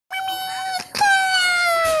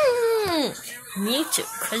Me too,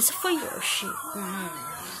 Christopher Yoshi.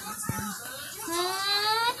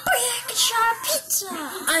 Big shot pizza.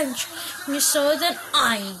 I'm trying so that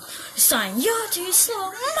I sign you're too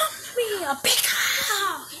slow. Mommy, a pick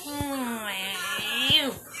up.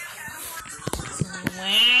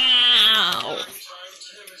 Wow.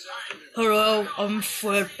 Hello, I'm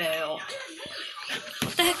Football.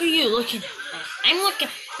 What the heck are you looking at? I'm looking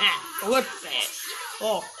at Football.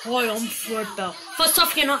 Oh, hi, I'm Football. First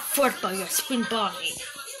off, you're not Football, you're Spin Body.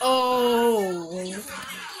 Oh.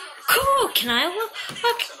 Cool, can I look?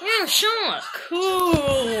 Okay, yeah, sure,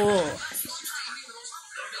 cool.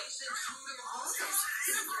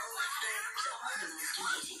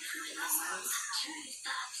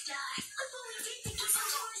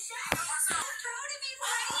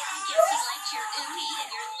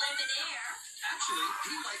 Actually,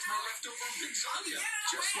 he likes my leftover lasagna,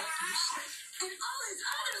 just like you said. And all his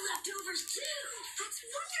other leftovers, too. That's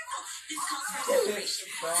wonderful. This calls for celebration.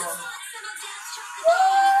 So let's have a dance chocolate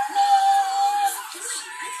cake. No! Wait, I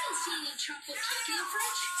didn't see any chocolate cake in the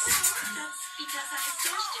fridge. That's because I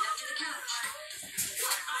stashed it under the couch.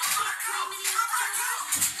 What? How many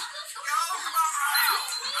leftovers? Yo, come on, Ryan!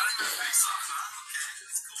 Not in your face off, huh? Okay,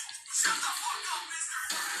 that's cool. Shut the fuck up, mister!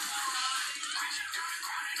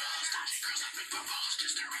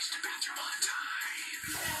 Just to reach the bathroom on time.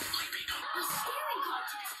 A staring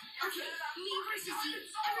contest. Okay, me versus you.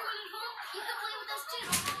 Everyone at home, you can play with us too.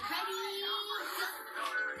 Ready? Go.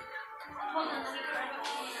 Hold on, let me grab a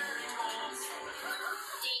pen.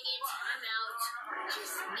 Dang it, I'm out.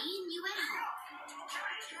 Just me and you at home.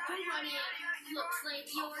 Honey, looks like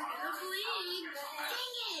you're gonna bleed.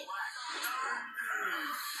 Dang it.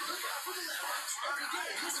 Look out for the left every day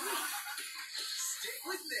this week. Stick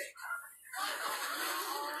with Nick.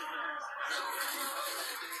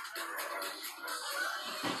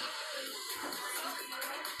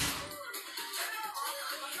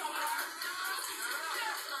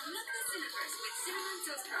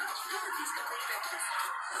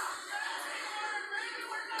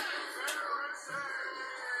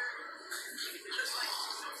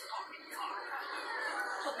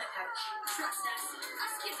 Hold my pouch. Trust us.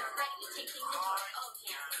 Us kids are ready to take things into our own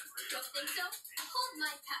hands. Don't think so? Hold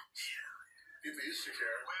my pouch. People used to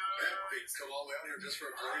care. Yeah, they'd come all the way out here just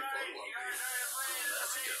for a blurry photo of me.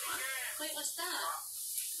 That's a good one. Wait, what's that?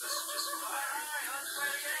 This is just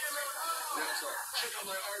now, so check out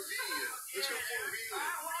my RV. Let's go for a wheel.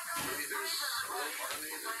 Maybe there's a little part of me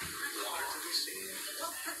that wanted to be seen.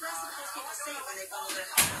 Well, progressive has people say when they bundle their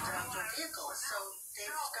home with their outdoor vehicles, so they've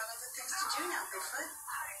got other things to do now, Bigfoot.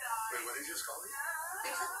 Wait, what did you just call me?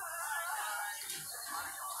 Bigfoot?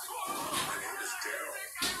 My name is Daryl.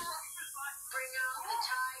 Bring out the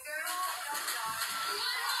tiger.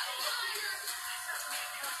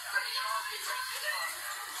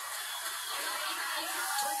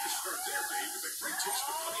 Time to start their day with a great taste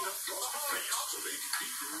of Honey Nut Frosted Flakes so they can be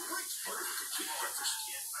the right part of a complete breakfast.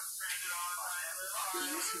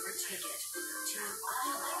 Here's your ticket to an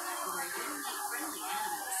island where you can meet friendly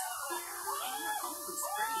animals. And you're always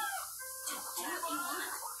free to do what you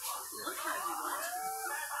want, look how you want,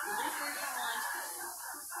 live where you want,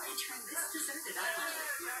 and turn this deserted island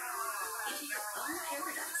into your own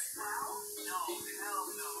paradise.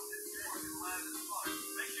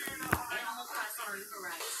 Animal Crossing River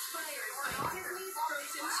Ride, inspired by Disney's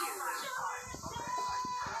Frozen 2.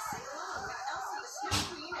 Sing along with Elsa the Snow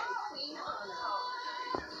Queen and Queen Anna.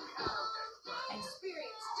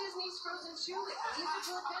 Experience Disney's Frozen 2 with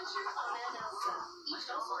musical adventure Anna and Elsa.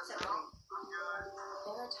 Each also separate.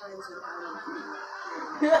 There are times when outing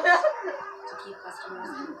to keep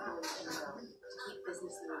customers and employees in the know, to keep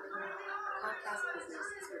business moving. Comcast Business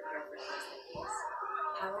is prepared for times like these.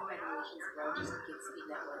 Powered by the nation's largest gig-speed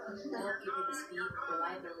network, to help give you the speed,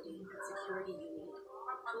 reliability, and security you need.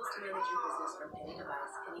 Tools to manage your business from any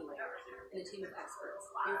device, anywhere, and a team of experts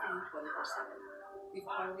here for you 24/7. We've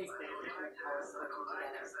always been the internet power working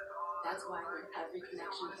together. That's why when every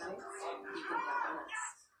connection counts, you can count on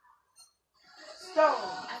us.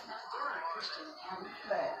 At Mount Christian Academy,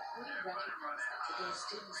 we recognize that today's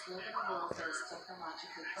students live in a world that is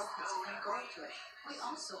technologically focused and goal-driven. We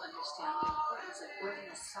also understand the importance of building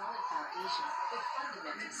a solid foundation with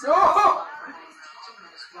fundamentals providing teaching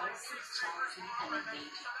that is relevant, challenging, and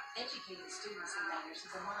engaging. Educating students in matters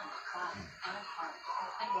of the mind, body, and heart.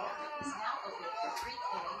 Enrollment is now open for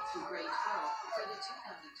pre-K through grade 12 for the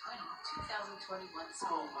 2020-2021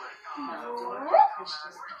 school year. Mount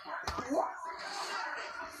Christian Academy.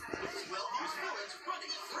 It's well-useful, it's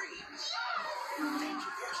running free.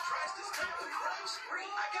 Danger Force tries to stop the crime spree.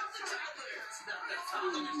 I got the toddlers. Not the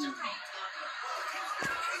toddlers to paint.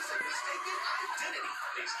 In case of mistake. mistaken identity.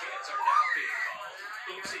 These kids are now being called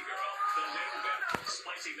Oopsie Girl, the Wing Whip,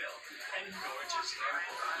 Spicy Milk, and Gorgeous Hair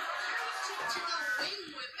Boy. To the wing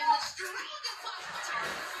whip and the strongest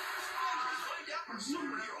possible. Find out when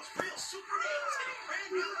superheroes' real super names in a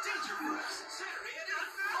brand new Danger Force. Saturday at 8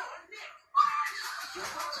 on Nick.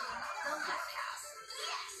 You're watching The Lighthouse.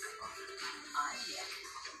 Yes! I'm Nick.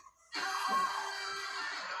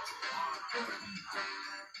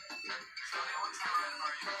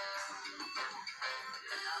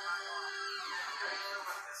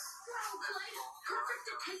 Wow, Clyde, perfect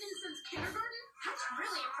attendance since kindergarten? That's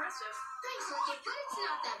really impressive. Thanks, Lincoln, but it's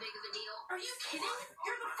not that big of a deal. Are you kidding?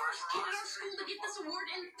 You're the first kid in our school to get this award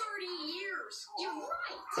in 30 years. You're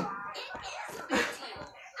right. It is a big deal.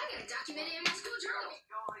 I gotta document it in my school journal.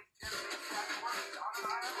 Got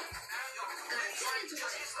attendance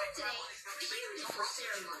awards at school today. Beautiful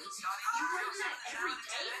ceremonies. You write that every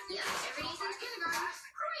day? Yeah, every day since kindergarten.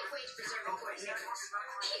 Great way to preserve important memories.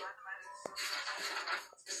 Here.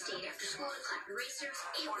 Stayed after school to climb racers.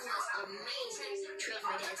 It was amazing. Traded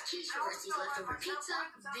my dad's keys for Rusty's leftover pizza.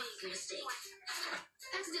 Big mistake.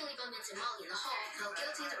 Accidentally bumped into Molly in the hall. Felt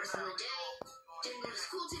guilty the rest of the day. Didn't go to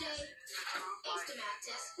school today. Aced a math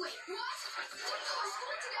test. Wait, what? Didn't go to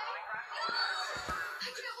school today? I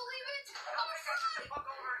can't believe it. Oh my god.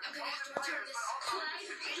 I'm gonna have to return this. Clyde,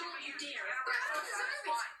 don't you dare. But I don't deserve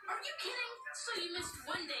it. Are you kidding? So you missed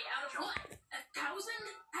one day out of what? 1,000?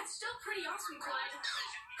 That's still pretty awesome, Clyde.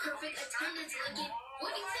 Perfect attendance, Lincoln.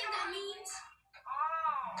 What do you think that means?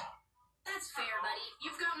 That's fair, buddy.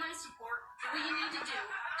 You've got my support. Do what you need to do.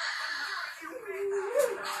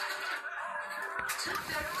 Took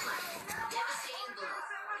back Clyde. Devastating blow.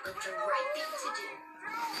 But the right thing to do.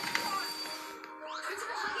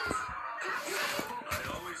 Principal Huggins, I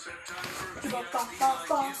always have time for a Ba VIP ba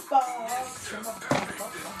like ba ba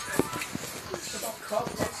you. ba. Just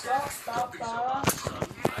perfect attendance. Ba ba ba ba. Son,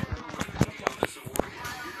 I know when you won this award. You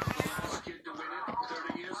know the last kid to win it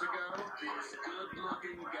 30 years ago? This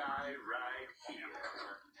good-looking guy right here.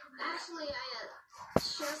 actually, I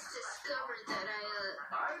just discovered that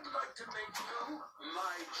I'd like to make you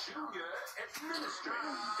my junior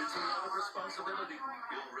administrator. It's a lot of responsibility.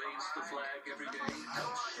 You'll raise the flag every day,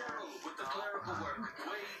 help Cheryl with the clerical work,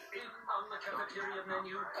 weigh in on the cafeteria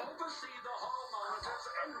menu, oversee the hall monitors,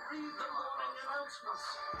 and read the morning announcements.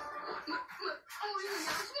 morning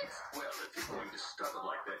announcements? Well, if you're going to stutter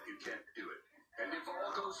like that, you can't do it. And if all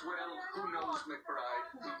goes well, who knows, McBride?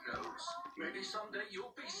 Who knows? Maybe someday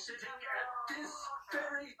you'll be sitting at this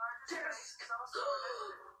very desk.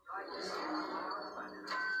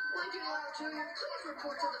 Lincoln Lyle Jr., please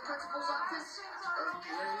report to the principal's office.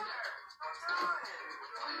 Okay.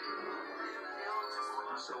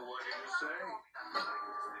 So what do you say?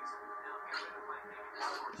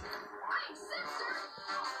 I accept, sir.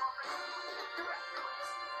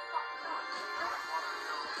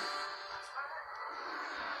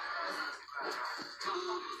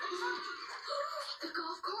 The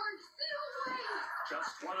golf cart? No way!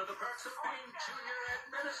 Just one of the perks of being junior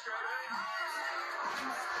administrator.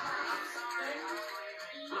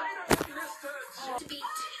 Later, Mr. To be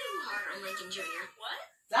too hard on Lincoln Jr. What?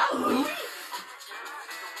 That Luke?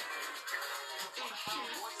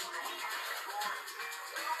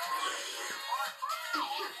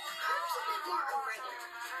 Herb's a bit more irregular.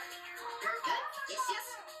 Very good. Yes, yes.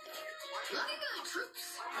 Looking good,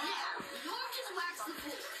 troops. Now, Norm just waxed the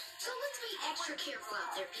floor. So let's be extra careful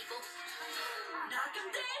out there, people. Knock 'em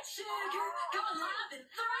dead, sugar. Going live in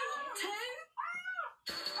 3, 2.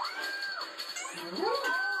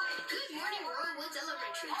 Good morning, Roy Woods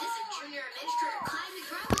Elementary. This is Junior Administrator Clyde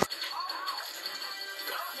McGraw.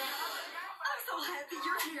 I'm so happy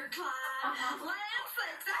you're here, Clyde. Land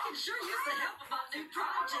sakes, I can sure use the help of my new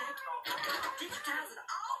project. Digitizing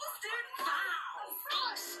all the student files.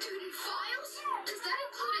 Student files? Does that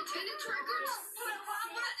include attendance records? Well, why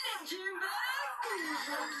wouldn't it, Jimbo?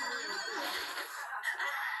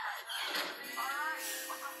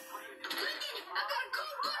 Lincoln, I've got a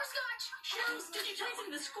cold butterscotch. Cheryl's digitizing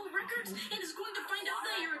the school records and is going to find out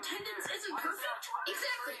that your attendance isn't perfect.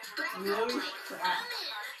 Exactly, but I've got a Really? plan. I'm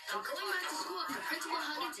in. I'm going back to school after Principal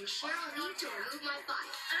Huggins and Cheryl need to remove my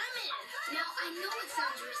file. I'm in. Now, I know it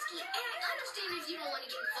sounds risky, and I understand if you don't want to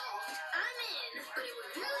get involved. I'm in, but it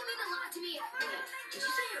would really mean a lot to me if... Wait, did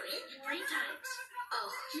you say you're in? 3 times.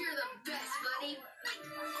 Oh, you're the best, buddy.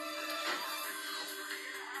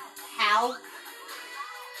 How?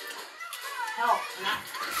 Help. Not.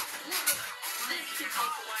 This could take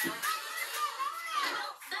a while.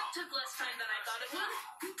 Well, that Took less time than I thought it would.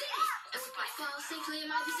 You did it! And with my files safely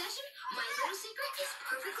in my possession, my little secret is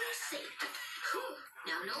perfectly safe. Whew.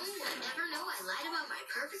 Now no one will ever know I lied about my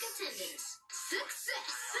perfect attendance. Success!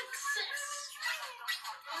 Success!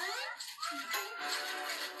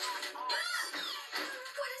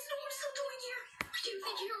 What is Norm still doing here? Do you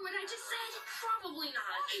think you heard what I just said? Probably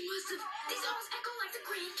not. He must have. These halls echo like the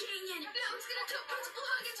Grand Canyon. Now he's gonna tell Principal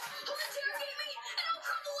Huggins who'll interrogate me, and I'll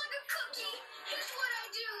crumble like a cookie. Here's what I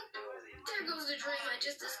do. There goes the dream I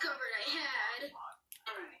just discovered I had.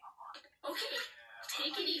 Okay,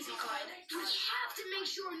 take it easy, Clyde. We have to make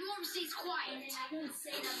sure Norm stays quiet. I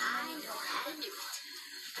know how to do it.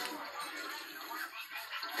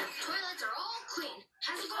 Toilets are all clean.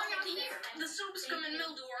 How's it going out here? The soap, scum, and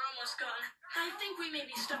mildew are almost gone. I think we may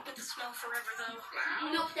be stuck with the smell forever, though.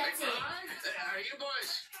 Nope, that's it. Are you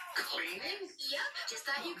boys cleaning? Yep, just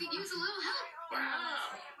thought you could use a little help.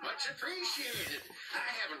 Wow, much appreciated. I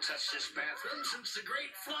haven't touched this bathroom since the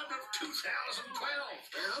great flood of 2012.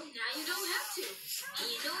 Well, now you don't have to. And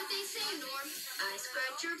you know what they say, Norm. I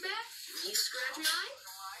scratch your back, you scratch mine.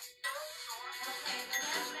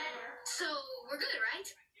 So, we're good, right?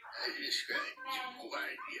 I described you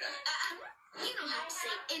quite, yeah. You don't have to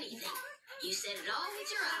say anything. You said it all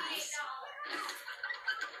with your eyes.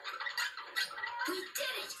 We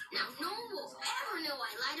did it! Now no one will ever know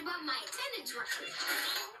I lied about my attendance record.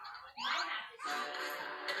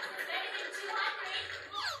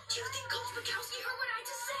 Do you think Coach Bukowski heard what I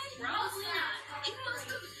just said? Probably not. He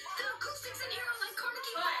must have. The acoustics in here are like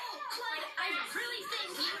Carnegie Hall. Clyde, I really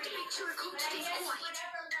think we have to make sure Coach stays quiet.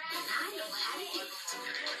 And I know how to do it.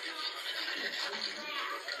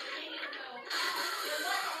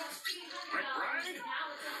 McBride?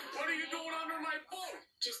 What are you doing under my boat?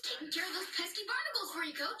 Just taking care of those pesky barnacles for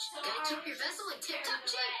you, Coach. Gotta keep your vessel in tip-top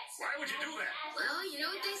shape. Why would you do that? Well, you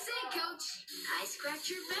know what they say, Coach. I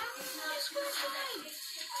scratch your back, you scratch mine.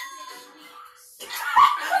 I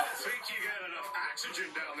don't think you got enough oxygen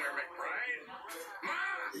down there, McBride.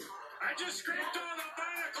 Mom, I just scraped all the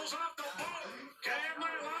barnacles off the boat. Can I have my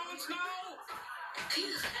allowance now?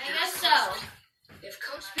 I guess so. If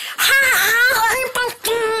Coach... Ha! April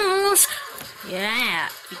Fools! Yeah,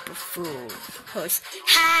 April Fools.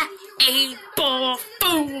 Ha! April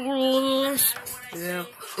Fools! Yeah,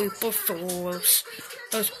 April Fools.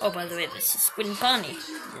 Oh, by the way, this is Squid and Bonnie.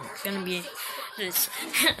 It's gonna be this.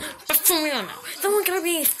 But for real now, there are gonna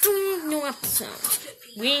be 3 new episodes.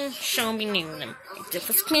 We shall be naming them. Except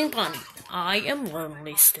for Squid and Bonnie. I am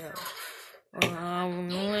lonely still.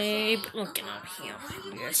 Looking out here.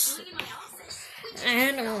 Yes.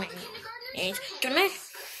 Anyway, tonight,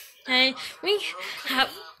 we have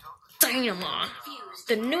Dynamite,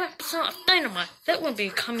 the new episode of Dynamite that will be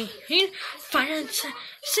coming in Final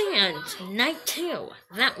Seasons Night 2.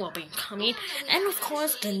 That will be coming, and of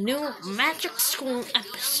course, the new Magic School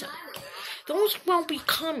episode. Those will be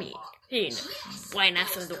coming in right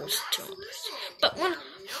after those 2. But one.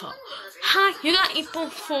 Ha, you got April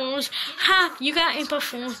Fools. Ha, you got April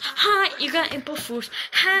Fools. Ha, you got April Fools.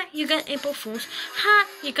 Ha, you got April Fools. Ha,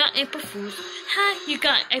 you got April Fools. Ha, you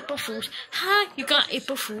got April Fools. Ha, you got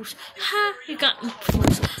April Fools. Ha, you got April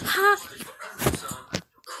Fools. Ha.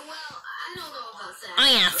 Well, I don't know about that. Oh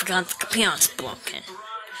yeah, I forgot the computer's broken.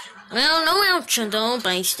 Well, no outro though, but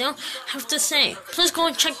I still have to say, please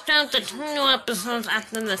go check out the 2 new episodes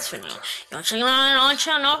after this video. You wanna check it out on our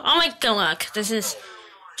channel? Oh my god, this is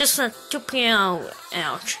just a 2 p.m.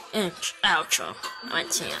 outro.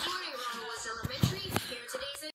 Right here.